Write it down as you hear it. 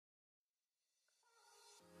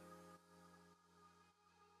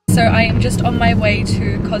So I am just on my way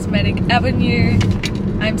to Cosmetic Avenue.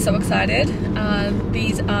 I'm so excited.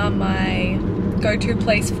 These are my go-to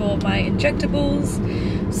place for my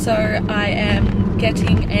injectables. So I am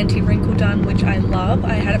getting anti-wrinkle done, which I love.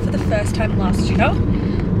 I had it for the first time last year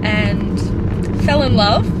and fell in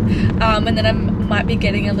love. And then I might be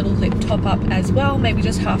getting a little lip top up as well, maybe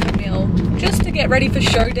just half a mil, just to get ready for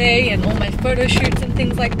show day and all my photo shoots and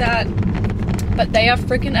things like that. But they are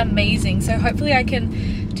freaking amazing. So hopefully I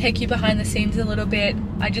can take you behind the scenes a little bit.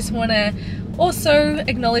 I just want to also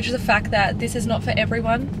acknowledge the fact that this is not for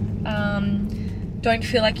everyone. Don't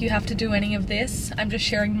feel like you have to do any of this. I'm just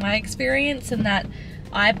sharing my experience and that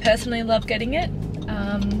I personally love getting it.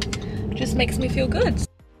 Just makes me feel good.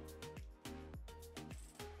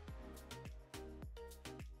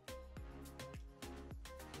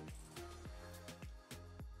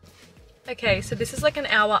 Okay, so this is like an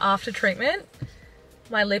hour after treatment.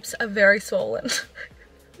 My lips are very swollen.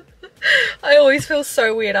 I always feel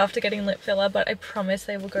so weird after getting lip filler, but I promise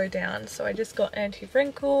they will go down. So I just got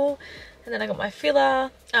anti-wrinkle, and then I got my filler,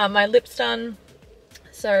 my lips done.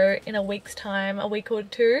 So in a week's time, a week or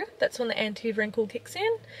two, that's when the anti-wrinkle kicks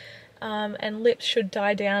in. And lips should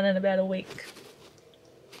die down in about a week.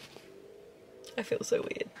 I feel so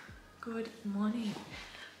weird. Good morning.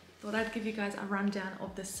 Thought I'd give you guys a rundown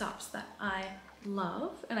of the sups that I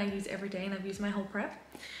love and I use every day, and I've used my whole prep.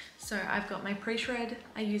 So I've got my pre-shred.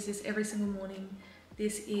 I use this every single morning.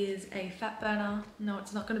 This is a fat burner. No,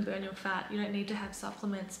 it's not going to burn your fat. You don't need to have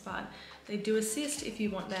supplements, but they do assist if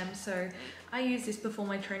you want them. So I use this before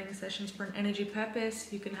my training sessions for an energy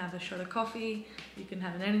purpose. You can have a shot of coffee, you can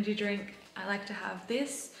have an energy drink. I like to have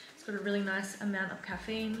this. It's got a really nice amount of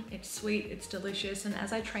caffeine. It's sweet, it's delicious, and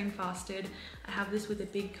as I train fasted, I have this with a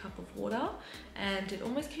big cup of water, and it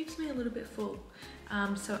almost keeps me a little bit full.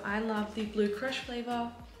 So I love the Blue Crush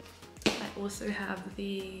flavor. I also have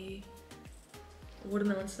the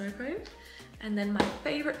watermelon snow cone, and then my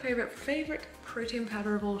favorite protein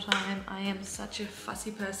powder of all time, I am such a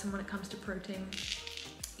fussy person when it comes to protein,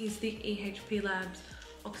 is the EHP Labs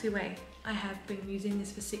Oxyway. I have been using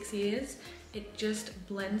this for 6 years. It just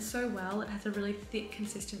blends so well. It has a really thick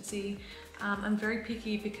consistency. I'm very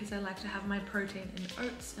picky because I like to have my protein in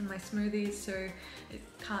oats and my smoothies, so it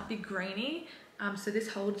can't be grainy. So this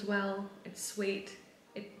holds well, it's sweet.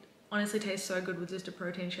 It honestly tastes so good with just a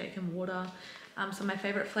protein shake and water. So my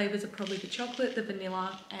favorite flavors are probably the chocolate, the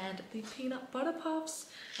vanilla, and the peanut butter puffs.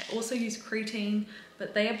 I also use creatine,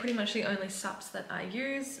 but they are pretty much the only sups that I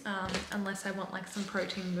use, unless I want like some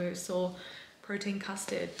protein mousse or protein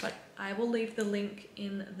custard. But I will leave the link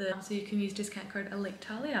in the, so you can use discount code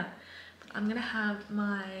ALECTALIA. But I'm gonna have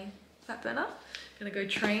my fat burner, gonna go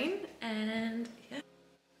train, and yeah.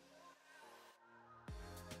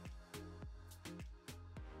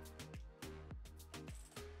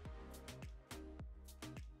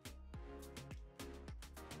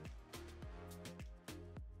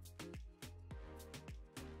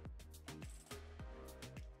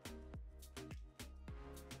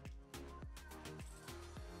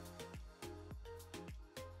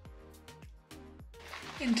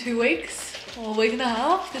 In 2 weeks, or a week and a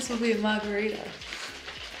half, this will be a margarita.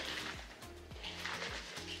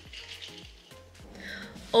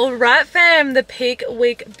 Alright fam, the peak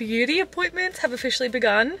week beauty appointments have officially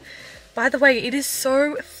begun. By the way, it is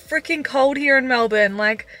so freaking cold here in Melbourne.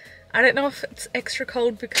 Like, I don't know if it's extra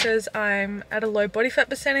cold because I'm at a low body fat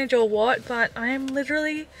percentage or what, but I am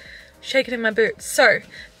literally shaking in my boots. So,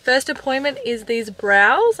 first appointment is these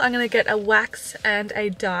brows. I'm going to get a wax and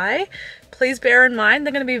a dye. Please bear in mind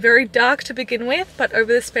they're going to be very dark to begin with, but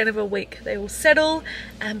over the span of a week they will settle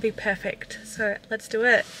and be perfect. So let's do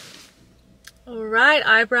it. Alright,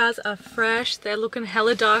 eyebrows are fresh. They're looking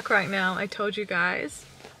hella dark right now, I told you guys.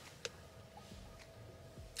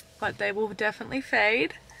 But they will definitely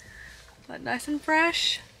fade. But nice and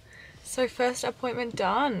fresh. So first appointment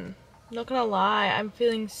done. I'm not gonna lie, I'm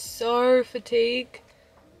feeling so fatigued.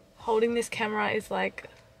 Holding this camera is like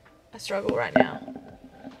a struggle right now.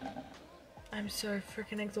 I'm so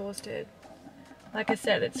freaking exhausted. Like I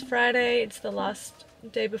said, it's Friday, it's the last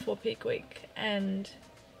day before peak week, and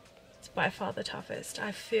it's by far the toughest.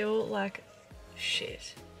 I feel like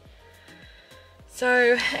shit.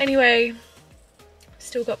 So anyway,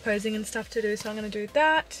 still got posing and stuff to do, so I'm gonna do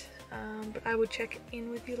that. But I will check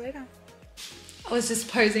in with you later. I was just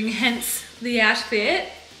posing, hence the outfit.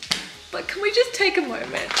 But can we just take a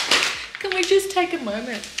moment? Can we just take a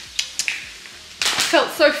moment?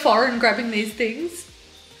 Felt so foreign grabbing these things.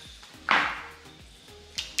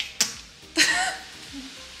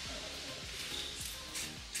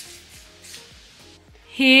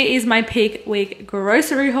 Here is my peak week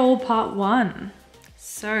grocery haul part 1.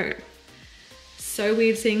 So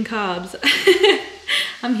weird seeing carbs.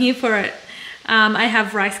 I'm here for it. I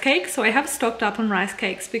have rice cakes, so I have stocked up on rice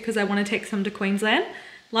cakes because I want to take some to Queensland.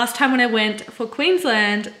 Last time when I went for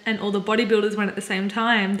Queensland and all the bodybuilders went at the same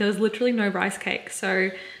time, there was literally no rice cake. So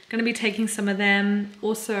I'm going to be taking some of them.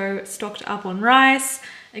 Also stocked up on rice.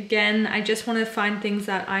 Again, I just want to find things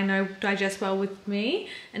that I know digest well with me.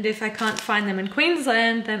 And if I can't find them in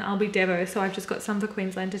Queensland, then I'll be Devo. So I've just got some for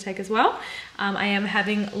Queensland to take as well. I am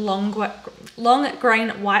having long grain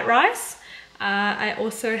white rice. I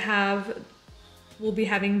also will be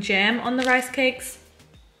having jam on the rice cakes.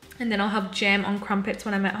 And then I'll have jam on crumpets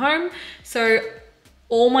when I'm at home. So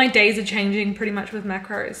all my days are changing pretty much with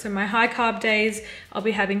macros. So my high carb days, I'll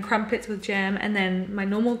be having crumpets with jam, and then my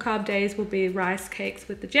normal carb days will be rice cakes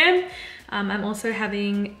with the jam. I'm also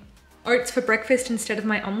having oats for breakfast instead of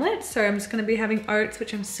my omelette. So I'm just gonna be having oats,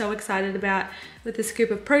 which I'm so excited about, with a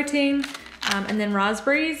scoop of protein, and then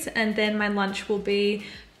raspberries. And then my lunch will be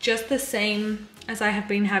just the same as I have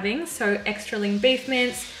been having. So extra lean beef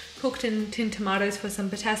mince, cooked in tinned tomatoes for some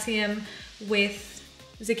potassium, with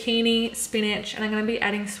zucchini, spinach, and I'm gonna be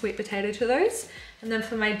adding sweet potato to those. And then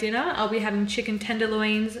for my dinner, I'll be having chicken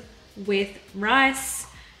tenderloins with rice,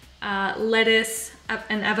 lettuce,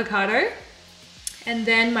 and avocado. And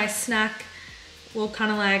then my snack will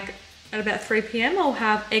kind of like at about 3 p.m. I'll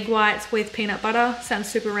have egg whites with peanut butter. Sounds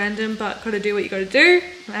super random, but gotta do what you gotta do.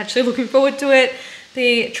 I'm actually looking forward to it.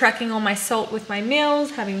 Be tracking all my salt with my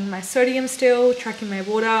meals, having my sodium still, tracking my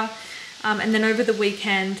water. And then over the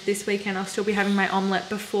weekend, this weekend, I'll still be having my omelette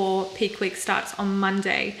before peak week starts on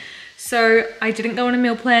Monday. So I didn't go on a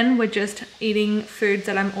meal plan. We're just eating foods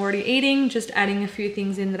that I'm already eating, just adding a few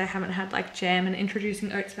things in that I haven't had, like jam, and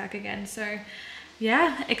introducing oats back again. So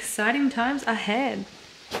yeah, exciting times ahead.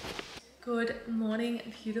 Good morning,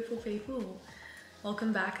 beautiful people.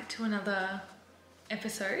 Welcome back to another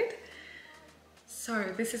episode.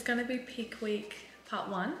 So this is gonna be peak week part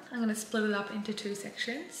 1. I'm gonna split it up into 2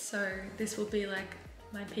 sections. So this will be like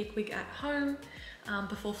my peak week at home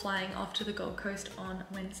before flying off to the Gold Coast on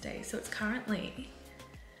Wednesday. So it is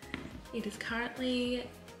currently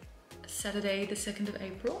Saturday, the 2nd of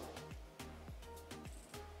April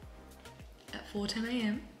at 4:10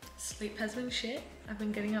 a.m. Sleep has been shit. I've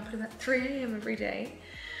been getting up at about 3 a.m. every day,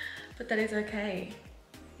 but that is okay.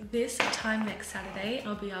 This time next Saturday,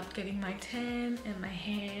 I'll be up getting my tan and my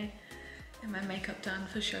hair and my makeup done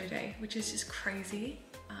for show day, which is just crazy.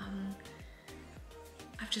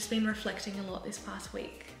 I've just been reflecting a lot this past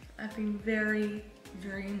week. I've been very,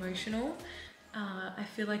 very emotional. I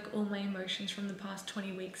feel like all my emotions from the past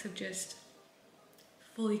 20 weeks have just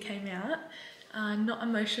fully came out. Not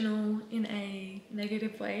emotional in a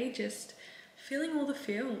negative way, just feeling all the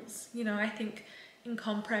feels. You know, I think in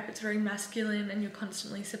comp prep, it's very masculine and you're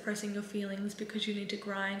constantly suppressing your feelings because you need to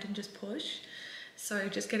grind and just push. So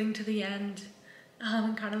just getting to the end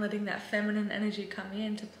and kind of letting that feminine energy come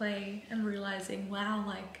into play and realizing, wow,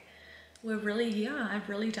 like we're really here. I've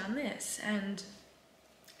really done this. And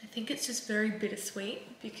I think it's just very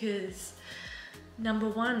bittersweet because number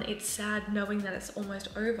one, it's sad knowing that it's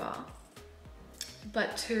almost over.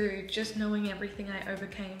 But 2, just knowing everything I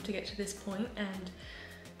overcame to get to this point. And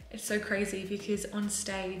it's so crazy because on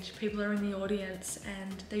stage, people are in the audience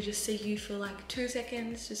and they just see you for like 2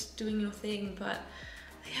 seconds just doing your thing, but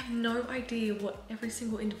they have no idea what every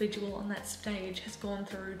single individual on that stage has gone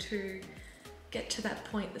through to get to that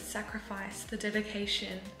point, the sacrifice, the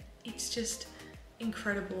dedication. It's just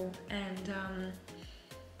incredible. And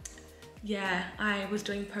yeah, I was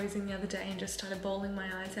doing posing the other day and just started bawling my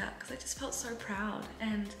eyes out because I just felt so proud.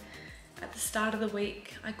 And at the start of the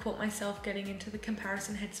week, I caught myself getting into the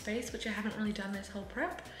comparison headspace, which I haven't really done this whole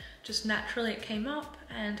prep. Just naturally it came up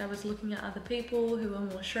and I was looking at other people who were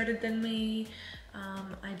more shredded than me.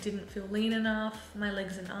 I didn't feel lean enough. My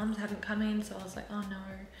legs and arms hadn't come in, so I was like, oh no.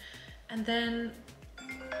 And then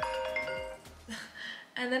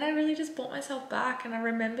I really just brought myself back and I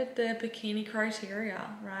remembered the bikini criteria,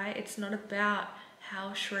 right? It's not about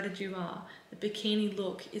how shredded you are. The bikini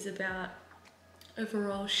look is about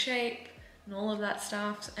overall shape and all of that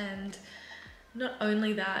stuff. And not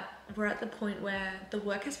only that, we're at the point where the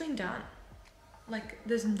work has been done. Like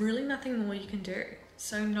there's really nothing more you can do.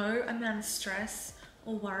 So no amount of stress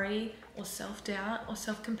or worry or self-doubt or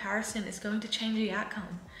self-comparison is going to change the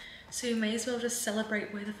outcome. So you may as well just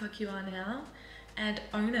celebrate where the fuck you are now and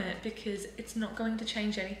own it, because it's not going to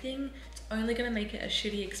change anything. It's only going to make it a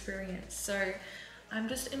shitty experience. So I'm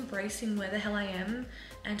just embracing where the hell I am,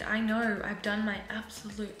 and I know I've done my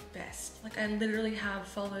absolute best. Like I literally have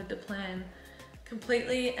followed the plan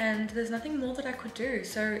completely and there's nothing more that I could do.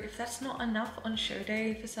 So if that's not enough on show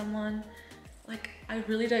day for someone, like, I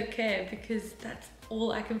really don't care because that's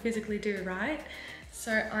all I can physically do, right?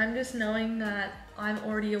 So I'm just knowing that I'm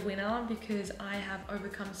already a winner because I have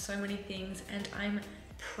overcome so many things, and I'm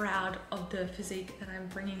proud of the physique that I'm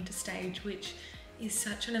bringing to stage, which is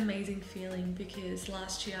such an amazing feeling because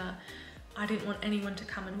last year I didn't want anyone to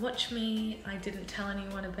come and watch me. I didn't tell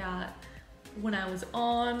anyone about when I was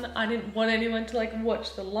on. I didn't want anyone to like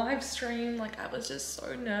watch the live stream. Like, I was just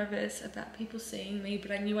so nervous about people seeing me,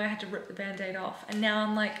 but I knew I had to rip the band-aid off. And now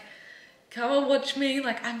I'm like, come and watch me.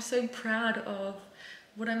 Like, I'm so proud of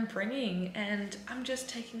what I'm bringing, and I'm just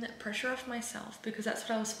taking that pressure off myself because that's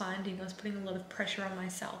what I was finding. I was putting a lot of pressure on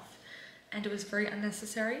myself and it was very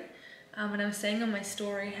unnecessary. And I was saying on my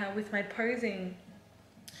story how with my posing,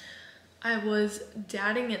 I was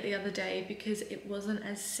doubting it the other day because it wasn't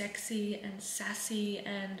as sexy and sassy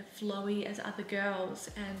and flowy as other girls,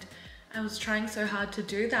 and I was trying so hard to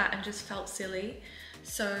do that and just felt silly.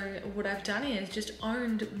 So what I've done is just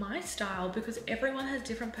owned my style because everyone has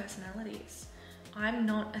different personalities. I'm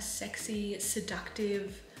not a sexy,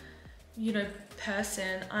 seductive, you know,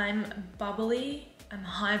 person. I'm bubbly, I'm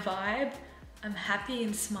high vibe, I'm happy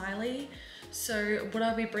and smiley. So what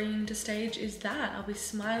I'll be bringing to stage is that. I'll be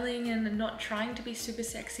smiling and not trying to be super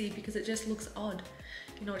sexy because it just looks odd.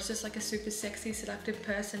 You know, it's just like a super sexy, seductive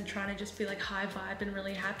person trying to just be like high vibe and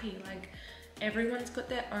really happy. Like, everyone's got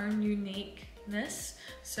their own uniqueness.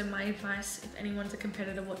 So my advice, if anyone's a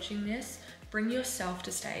competitor watching this, bring yourself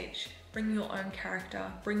to stage. Bring your own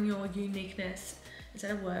character, bring your uniqueness. Is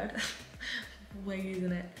that a word? We're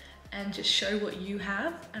using it. And just show what you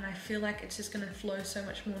have. And I feel like it's just gonna flow so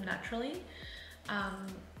much more naturally.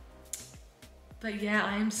 But yeah,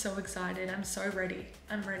 I am so excited. I'm so ready.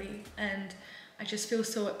 I'm ready. And I just feel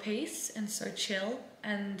so at peace and so chill.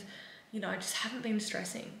 And, you know, I just haven't been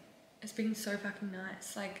stressing. It's been so fucking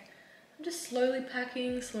nice. Like, I'm just slowly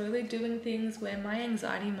packing, slowly doing things where my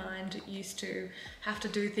anxiety mind used to have to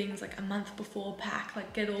do things like a month before pack,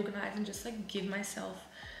 like get organized and just like give myself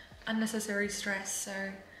unnecessary stress.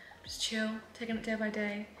 So just chill, taking it day by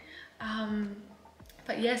day.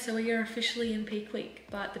 But yeah, so we are officially in peak week,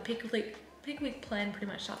 but the peak week plan pretty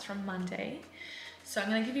much starts from Monday. So I'm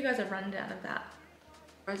gonna give you guys a rundown of that.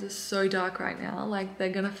 My eyes are so dark right now, like they're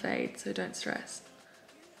gonna fade, so don't stress.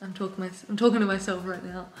 I'm talking to myself right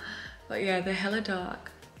now. But yeah, they're hella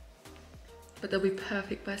dark, but they'll be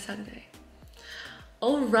perfect by Saturday.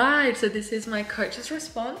 All right, so this is my coach's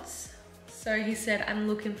response. So he said, I'm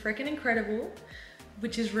looking freaking incredible,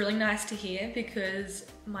 which is really nice to hear because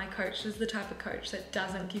my coach is the type of coach that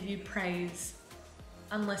doesn't give you praise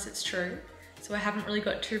unless it's true. So I haven't really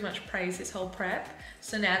got too much praise this whole prep.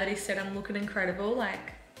 So now that he said I'm looking incredible,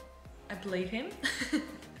 like, I believe him.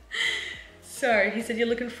 So he said, you're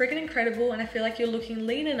looking freaking incredible and I feel like you're looking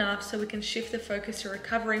lean enough so we can shift the focus to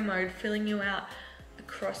recovery mode, filling you out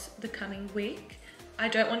across the coming week. I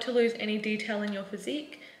don't want to lose any detail in your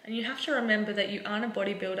physique, and you have to remember that you aren't a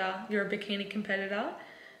bodybuilder, you're a bikini competitor.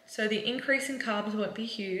 So the increase in carbs won't be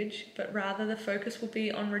huge, but rather the focus will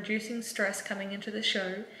be on reducing stress coming into the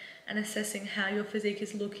show and assessing how your physique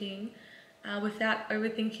is looking without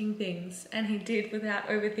overthinking things. And he did without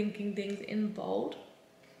overthinking things in bold.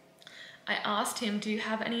 I asked him, do you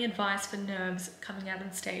have any advice for nerves coming out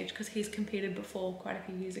on stage? Because he's competed before quite a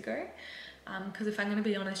few years ago. Because if I'm going to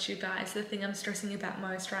be honest, you guys, the thing I'm stressing about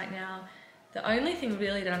most right now, the only thing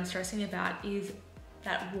really that I'm stressing about is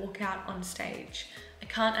that walkout on stage. I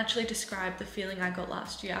can't actually describe the feeling I got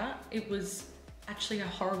last year. It was actually a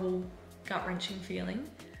horrible, gut-wrenching feeling.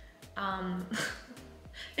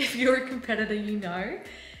 If you're a competitor, you know,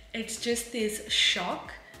 it's just this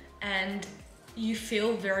shock and you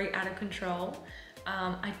feel very out of control.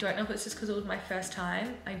 I don't know if it's just because it was my first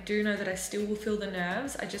time. I do know that I still will feel the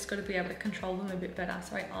nerves. I just got to be able to control them a bit better.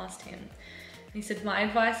 So I asked him. And he said, my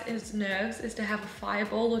advice is nerves is to have a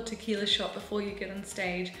fireball or tequila shot before you get on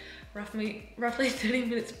stage, roughly 30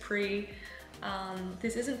 minutes pre.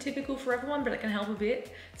 This isn't typical for everyone, but it can help a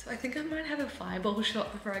bit. So I think I might have a fireball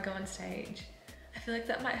shot before I go on stage. I feel like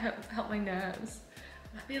that might help my nerves.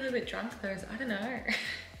 I might be a little bit drunk though, so I don't know.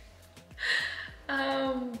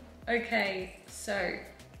 Okay, so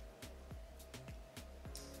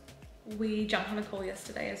we jumped on a call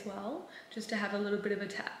yesterday as well, just to have a little bit of a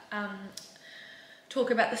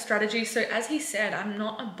talk about the strategy. So as he said, I'm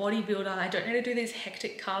not a bodybuilder. I don't need to do these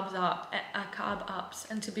hectic carb ups.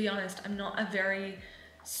 And to be honest, I'm not a very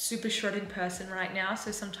super shredded person right now.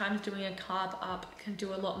 So sometimes doing a carb up can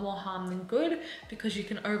do a lot more harm than good because you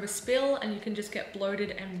can overspill and you can just get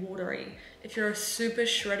bloated and watery. If you're a super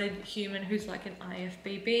shredded human who's like an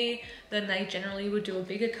IFBB, then they generally would do a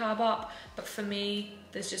bigger carb up. But for me,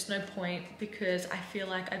 there's just no point because I feel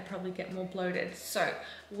like I'd probably get more bloated. So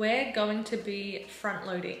we're going to be front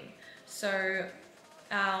loading. So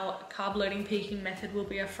our carb loading peaking method will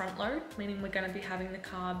be a front load, meaning we're going to be having the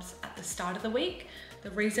carbs at the start of the week.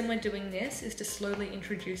 The reason we're doing this is to slowly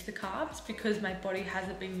introduce the carbs because my body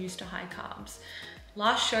hasn't been used to high carbs.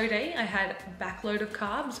 Last show day, I had a backload of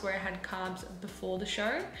carbs where I had carbs before the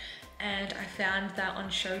show, and I found that on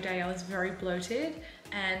show day I was very bloated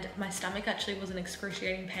and my stomach actually was in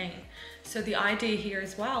excruciating pain. So the idea here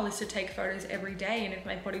as well is to take photos every day, and if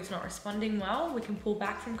my body's not responding well, we can pull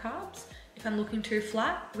back from carbs. If I'm looking too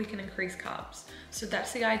flat, we can increase carbs. So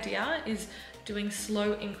that's the idea, is doing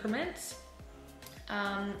slow increments.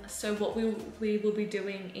 So what we will be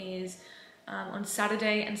doing is on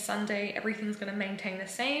Saturday and Sunday, everything's gonna maintain the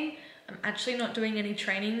same. I'm actually not doing any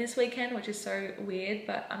training this weekend, which is so weird,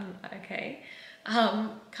 but I'm okay.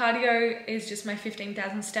 Cardio is just my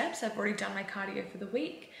 15,000 steps. I've already done my cardio for the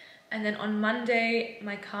week. And then on Monday,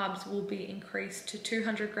 my carbs will be increased to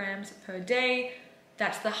 200 grams per day.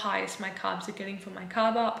 That's the highest my carbs are getting for my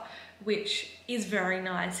carb up, which is very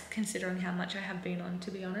nice considering how much I have been on,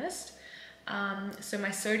 to be honest. So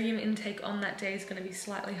my sodium intake on that day is going to be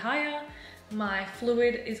slightly higher. My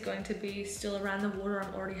fluid is going to be still around the water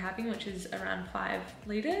I'm already having, which is around 5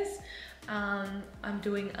 liters. I'm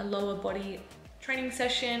doing a lower body training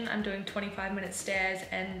session. I'm doing 25-minute stairs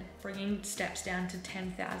and bringing steps down to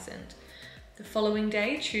 10,000. The following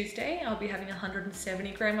day, Tuesday, I'll be having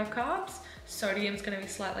 170 gram of carbs. Sodium's going to be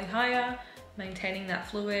slightly higher, maintaining that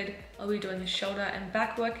fluid. I'll be doing a shoulder and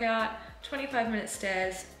back workout, 25-minute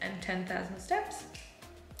stairs and 10,000 steps.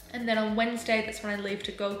 And then on Wednesday, that's when I leave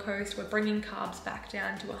to Gold Coast. We're bringing carbs back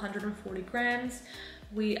down to 140 grams.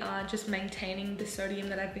 We are just maintaining the sodium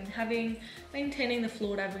that I've been having, maintaining the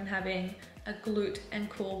fluid I've been having, a glute and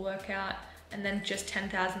core workout, and then just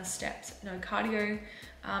 10,000 steps, no cardio.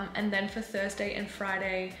 And then for Thursday and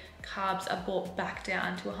Friday, carbs are brought back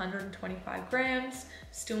down to 125 grams,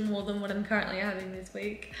 still more than what I'm currently having this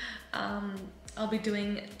week. I'll be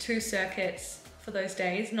doing 2 circuits for those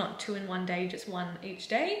days, not 2 in one day, just 1 each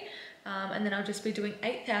day. And then I'll just be doing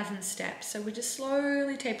 8,000 steps. So we're just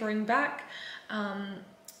slowly tapering back.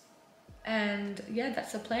 And yeah,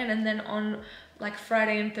 that's the plan. And then on like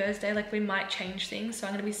Friday and Thursday, like we might change things. So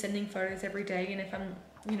I'm gonna be sending photos every day, and if I'm,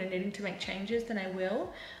 you know, needing to make changes, then I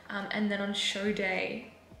will. And then on show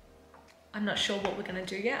day, I'm not sure what we're gonna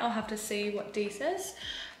do yet. I'll have to see what Dee says,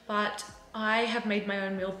 but I have made my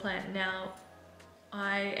own meal plan. Now,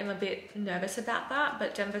 I am a bit nervous about that,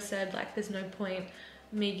 but Denver said like there's no point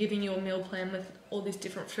me giving you a meal plan with all this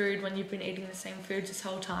different food when you've been eating the same foods this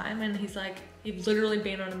whole time. And he's like, you've literally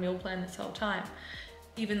been on a meal plan this whole time.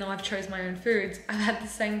 Even though I've chose my own foods, I've had the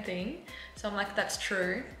same thing. So I'm like, that's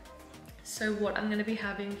true. So what I'm gonna be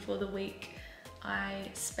having for the week, I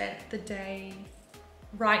spent the day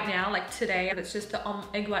right now, like today, it's just the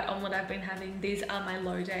egg white omelet I've been having. These are my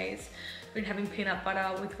low days. I've been having peanut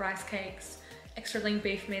butter with rice cakes, extra lean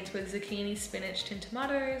beef mince with zucchini, spinach, tin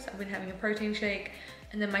tomatoes. I've been having a protein shake.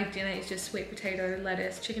 And then my dinner is just sweet potato,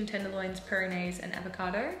 lettuce, chicken tenderloins, peronaise, and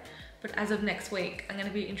avocado. But as of next week, I'm gonna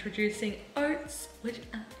be introducing oats, which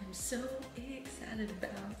I am so excited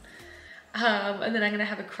about. And then I'm gonna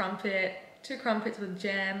have a crumpet, 2 crumpets with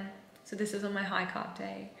jam. So this is on my high carb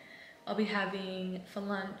day. I'll be having for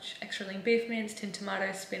lunch extra lean beef mince, tin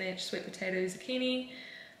tomatoes, spinach, sweet potato, zucchini.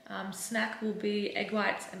 Snack will be egg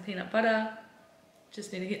whites and peanut butter.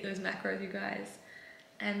 Just need to hit those macros, you guys.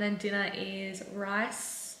 And then dinner is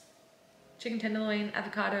rice, chicken tenderloin,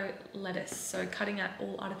 avocado, lettuce. So cutting out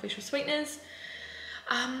all artificial sweeteners.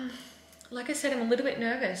 Like I said, I'm a little bit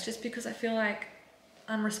nervous just because I feel like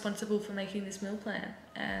I'm responsible for making this meal plan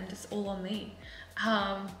and it's all on me.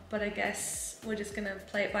 But I guess we're just gonna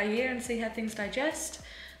play it by ear and see how things digest.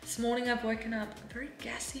 This morning I've woken up very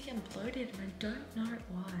gassy and bloated and I don't know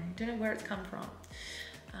why. I don't know where it's come from.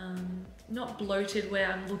 Not bloated where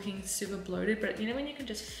I'm looking super bloated, but you know when you can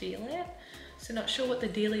just feel it? So not sure what the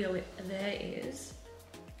dealio there is.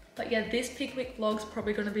 But yeah, this peak week vlog's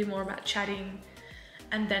probably gonna be more about chatting,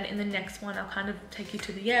 and then in the next one I'll kind of take you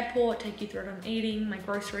to the airport, take you through what I'm eating, my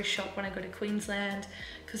grocery shop when I go to Queensland,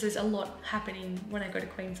 because there's a lot happening when I go to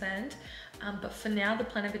Queensland. But for now, the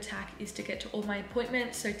plan of attack is to get to all my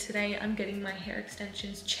appointments. So today I'm getting my hair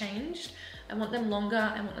extensions changed. I want them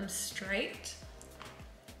longer, I want them straight.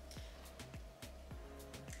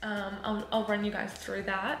 I'll run you guys through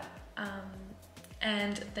that.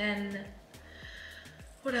 And then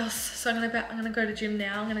what else? So I'm gonna go to gym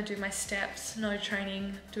now. I'm gonna do my steps, no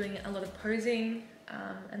training, doing a lot of posing.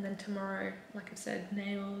 And then tomorrow, like I said,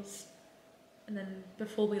 nails. And then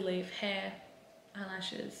before we leave, hair,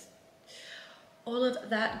 eyelashes. all of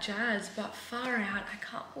that jazz. But far out, I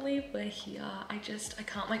can't believe we're here. I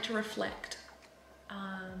can't wait to reflect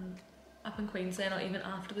up in Queensland, or even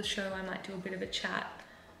after the show I might do a bit of a chat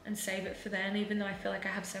and save it for then, even though I feel like I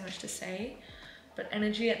have so much to say. But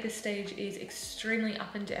energy at this stage is extremely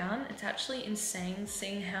up and down. It's actually insane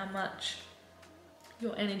seeing how much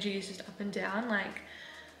your energy is just up and down. Like,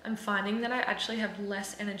 I'm finding that I actually have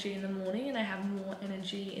less energy in the morning and I have more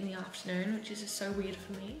energy in the afternoon, which is just so weird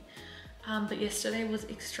for me. But yesterday was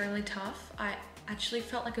extremely tough. I actually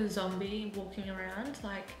felt like a zombie walking around.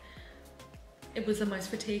 Like, it was the most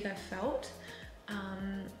fatigue I've felt.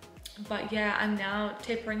 But yeah, I'm now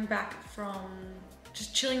tapering back from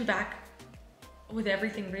just chilling back with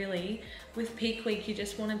everything really. With peak week, you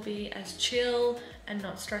just want to be as chill and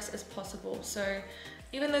not stressed as possible. So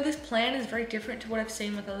even though this plan is very different to what I've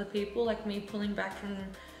seen with other people, like me pulling back from,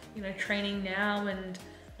 you know, training now and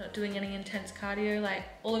not doing any intense cardio, like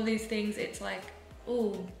all of these things, it's like,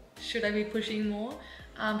 oh, should I be pushing more?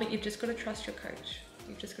 But you've just got to trust your coach.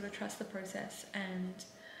 You've just got to trust the process. And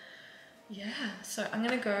yeah, so I'm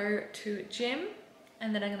gonna go to gym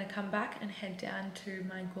and then I'm gonna come back and head down to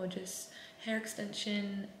my gorgeous hair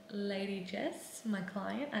extension lady Jess, my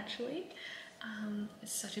client actually.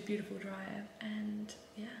 It's such a beautiful drive, and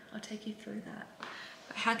yeah, I'll take you through that.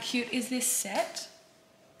 But how cute is this set?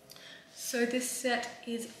 So this set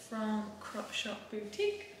is from Crop Shop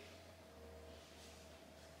Boutique.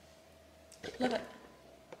 Love it.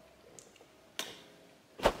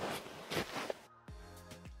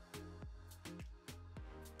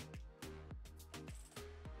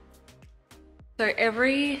 So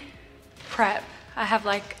every prep, I have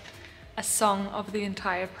like a song of the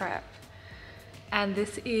entire prep. And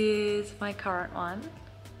this is my current one.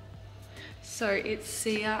 So it's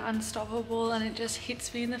Sia, Unstoppable, and it just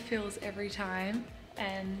hits me in the feels every time.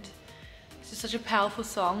 And it's just such a powerful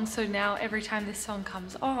song. So now every time this song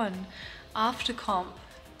comes on, after comp,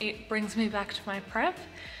 it brings me back to my prep.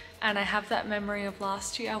 And I have that memory of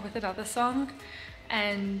last year with another song.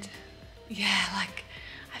 And yeah, like,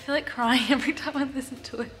 I feel like crying every time I listen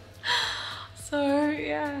to it. So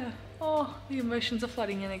yeah, oh, the emotions are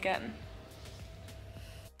flooding in again.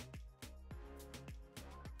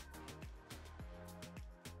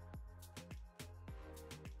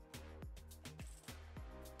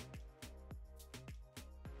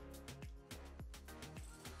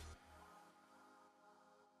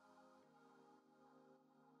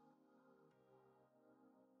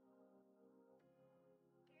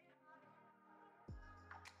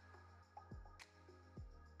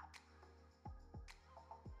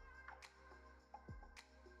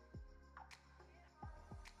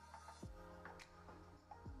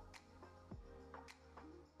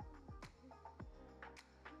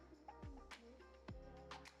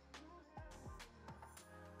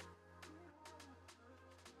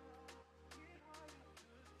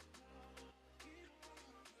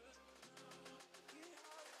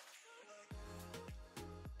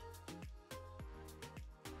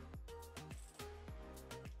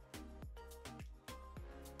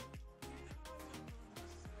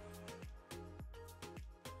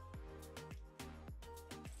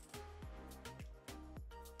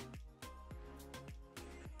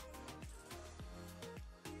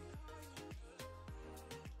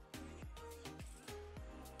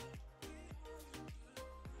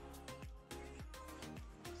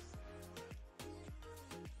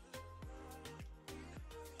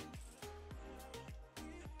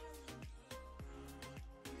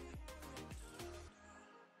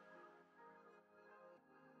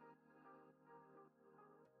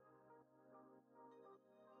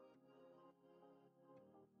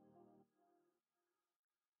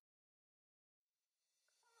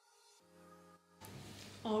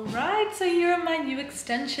 Alright, so here are my new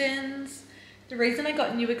extensions. The reason I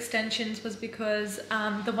got new extensions was because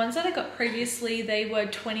the ones that I got previously, they were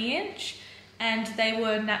 20-inch and they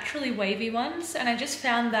were naturally wavy ones, and I just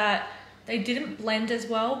found that they didn't blend as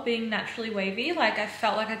well being naturally wavy. Like, I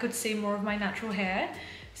felt like I could see more of my natural hair.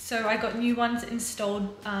 So I got new ones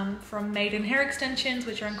installed from Maiden Hair Extensions,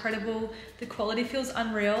 which are incredible. The quality feels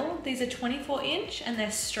unreal. These are 24-inch and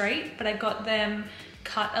they're straight, but I got them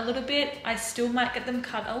cut a little bit. I still might get them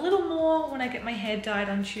cut a little more when I get my hair dyed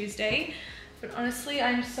on Tuesday. But honestly,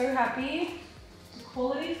 I'm so happy. The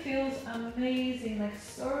quality feels amazing, like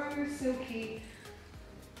so silky.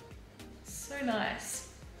 So nice.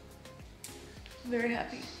 I'm very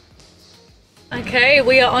happy. Okay,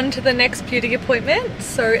 we are on to the next beauty appointment.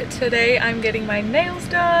 So today I'm getting my nails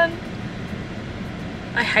done.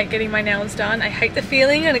 I hate getting my nails done. I hate the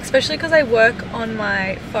feeling, and especially because I work on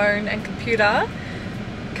my phone and computer,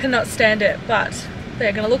 cannot stand it, but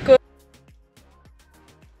they're gonna look good.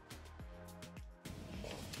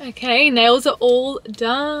 Okay, nails are all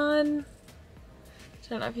done.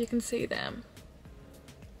 Don't know if you can see them.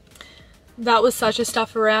 That was such a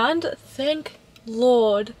stuff around. Thank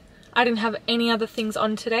Lord I didn't have any other things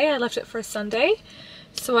on today. I left it for a Sunday.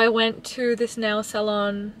 So I went to this nail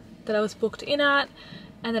salon that I was booked in at,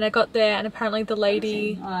 and then I got there and apparently the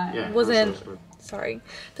lady wasn't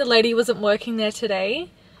working there today.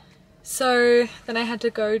 So then I had to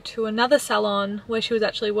go to another salon where she was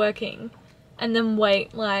actually working and then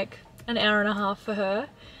wait like an hour and a half for her.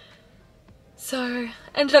 So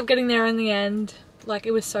ended up getting there in the end. Like,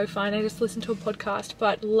 it was so fine. I just listened to a podcast,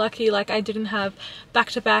 but lucky like I didn't have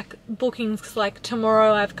back-to-back bookings, cause like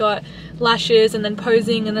tomorrow I've got lashes and then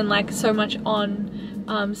posing and then like so much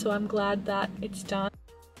on. So I'm glad that it's done.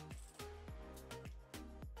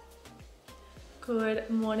 Good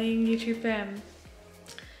morning, YouTube fam.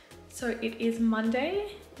 So it is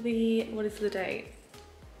Monday, what is the date?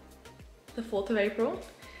 The 4th of April.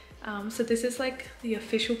 So this is like the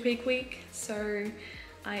official peak week. So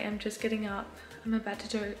I am just getting up. I'm about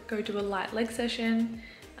to go do a light leg session.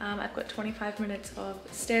 I've got 25 minutes of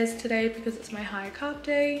stairs today because it's my high carb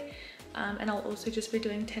day. And I'll also just be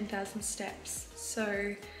doing 10,000 steps. So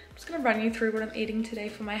I'm just gonna run you through what I'm eating today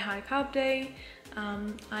for my high carb day.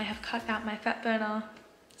 I have cut out my fat burner,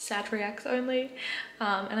 sad reacts only.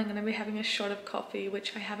 And I'm gonna be having a shot of coffee,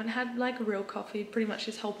 which I haven't had like real coffee pretty much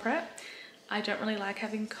this whole prep. I don't really like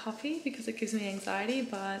having coffee because it gives me anxiety,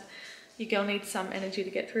 but your girl needs some energy to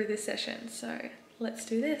get through this session, so let's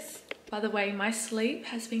do this. By the way, my sleep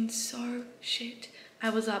has been so shit. I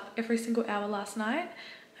was up every single hour last night.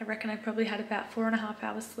 I reckon I probably had about 4.5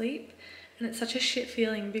 hours sleep, and it's such a shit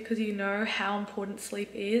feeling because you know how important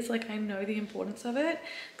sleep is. Like, I know the importance of it,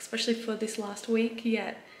 especially for this last week,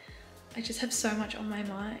 yet I just have so much on my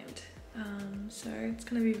mind. So it's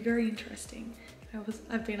gonna be very interesting.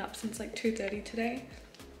 I've been up since like 2:30 today.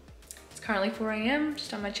 It's currently 4 AM,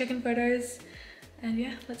 just on my check-in photos. And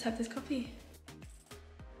yeah, let's have this coffee.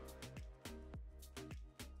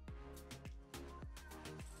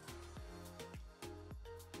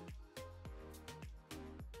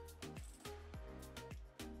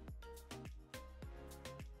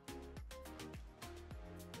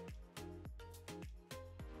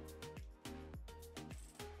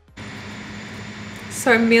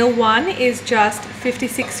 So meal one is just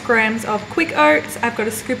 56 grams of quick oats. I've got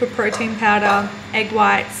a scoop of protein powder, egg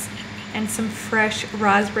whites, and some fresh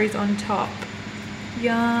raspberries on top.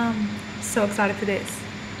 Yum. So excited for this.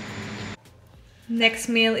 Next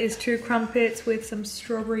meal is 2 crumpets with some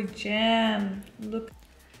strawberry jam. Look.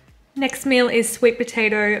 Next meal is sweet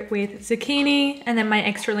potato with zucchini, and then my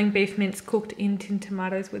extra lean beef mince cooked in tin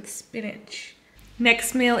tomatoes with spinach.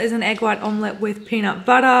 Next meal is an egg white omelette with peanut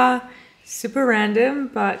butter. Super random,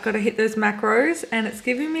 but gotta hit those macros, and it's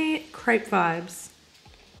giving me crepe vibes.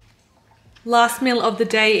 Last meal of the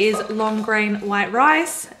day is long grain white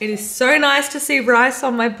rice. It is so nice to see rice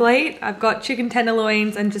on my plate. I've got chicken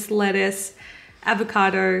tenderloins and just lettuce,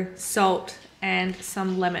 avocado, salt, and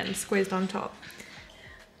some lemon squeezed on top.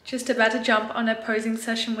 Just about to jump on a posing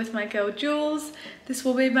session with my girl Jules. This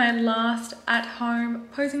will be my last at-home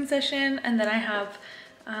posing session, and then I have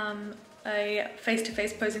a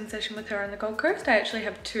face-to-face posing session with her on the Gold Coast. I actually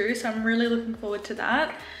have 2, so I'm really looking forward to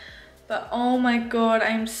that. But oh my god, I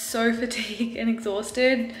am so fatigued and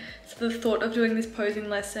exhausted. So the thought of doing this posing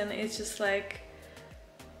lesson is just like,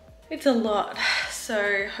 it's a lot.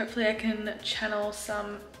 So hopefully I can channel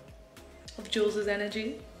some of Jules's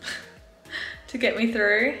energy to get me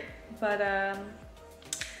through. But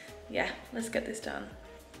yeah, let's get this done.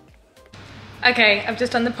 Okay, I've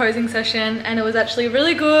just done the posing session and it was actually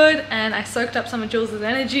really good, and I soaked up some of Jules's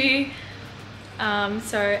energy.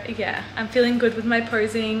 So yeah, I'm feeling good with my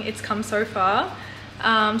posing. It's come so far.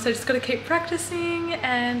 So just gotta keep practicing,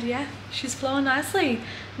 and yeah, she's flowing nicely.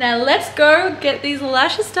 Now let's go get these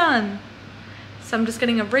lashes done. So I'm just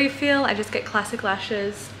getting a refill. I just get classic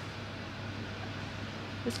lashes.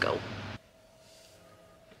 Let's go.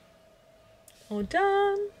 All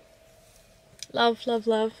done. Love, love,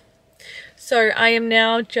 love. So I am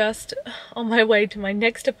now just on my way to my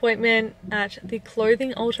next appointment at the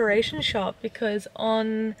clothing alteration shop, because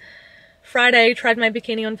on Friday I tried my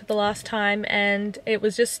bikini on for the last time and it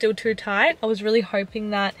was just still too tight. I was really hoping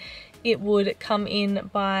that it would come in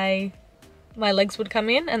by, my legs would come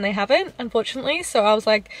in, and they haven't, unfortunately. So I was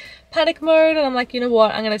like panic mode, and I'm like, you know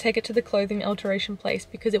what, I'm gonna take it to the clothing alteration place,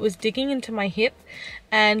 because it was digging into my hip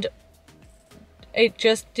and it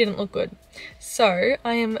just didn't look good. So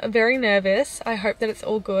I am very nervous. I hope that it's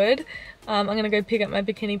all good. I'm gonna go pick up my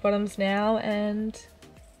bikini bottoms now and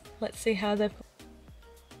let's see how they've...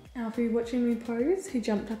 Alfie watching me pose. He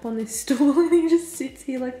jumped up on this stool and he just sits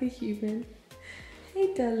here like a human.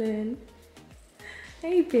 Hey darling.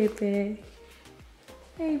 Hey baby.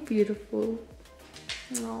 Hey beautiful.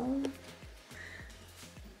 Oh.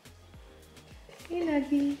 Hey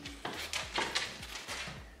Nuggy.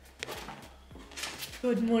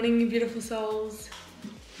 Good morning, you beautiful souls.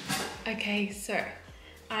 Okay, so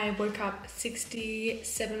I woke up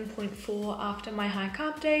 67.4 after my high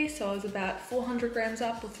carb day, so I was about 400 grams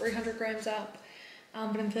up or 300 grams up,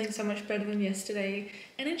 but I'm feeling so much better than yesterday.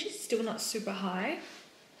 Energy's still not super high,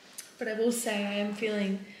 but I will say I am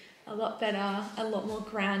feeling a lot better, a lot more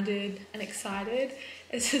grounded and excited.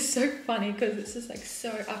 It's just so funny because it's just like so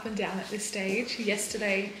up and down at this stage.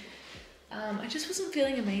 Yesterday, I just wasn't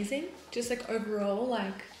feeling amazing, just like overall,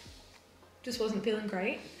 like just wasn't feeling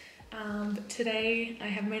great. But today I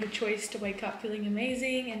have made a choice to wake up feeling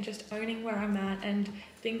amazing and just owning where I'm at and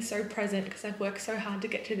being so present because I've worked so hard to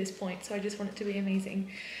get to this point, so I just want it to be amazing.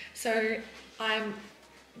 So I'm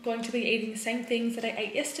going to be eating the same things that I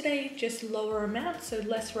ate yesterday, just lower amounts, so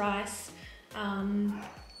less rice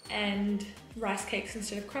and rice cakes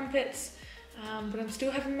instead of crumpets. But I'm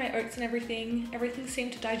still having my oats and everything. Everything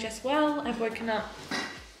seemed to digest well. I've woken up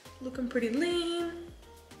looking pretty lean.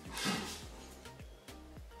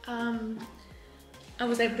 I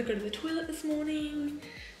was able to go to the toilet this morning,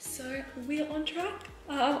 so we're on track.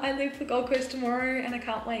 I leave for Gold Coast tomorrow and I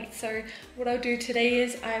can't wait. So what I'll do today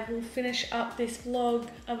is I will finish up this vlog.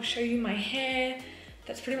 I will show you my hair.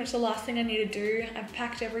 That's pretty much the last thing I need to do. I've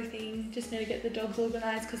packed everything, just need to get the dogs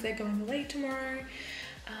organized because they're going away tomorrow.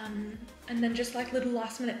 And then just like little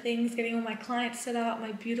last minute things, getting all my clients set up,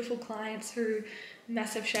 my beautiful clients who,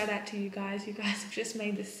 massive shout out to you guys. You guys have just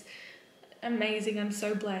made this amazing. I'm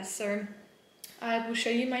so blessed. So I will show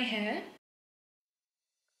you my hair.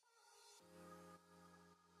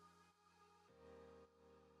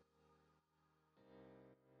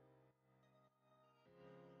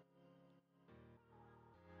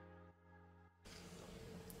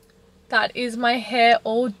 That is my hair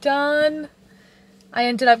all done. I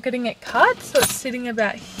ended up getting it cut, so it's sitting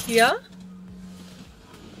about here.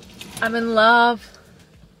 I'm in love.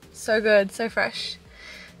 So good, so fresh.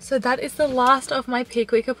 So that is the last of my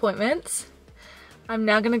peak week appointments. I'm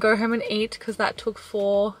now gonna go home and eat because that took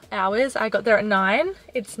 4 hours. I got there at 9.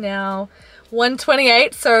 It's now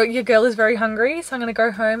 1:28, so your girl is very hungry. So I'm gonna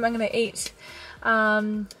go home, I'm gonna eat,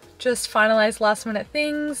 just finalize last minute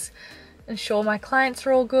things, ensure my clients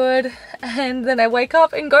are all good, and then I wake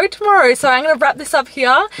up and go tomorrow. So I'm gonna wrap this up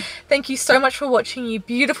here. Thank you so much for watching, you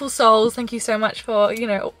beautiful souls. Thank you so much for, you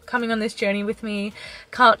know, coming on this journey with me.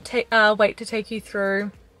 Can't wait to take you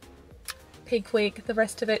through peak week, the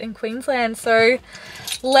rest of it in Queensland. So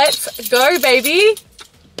let's go, baby.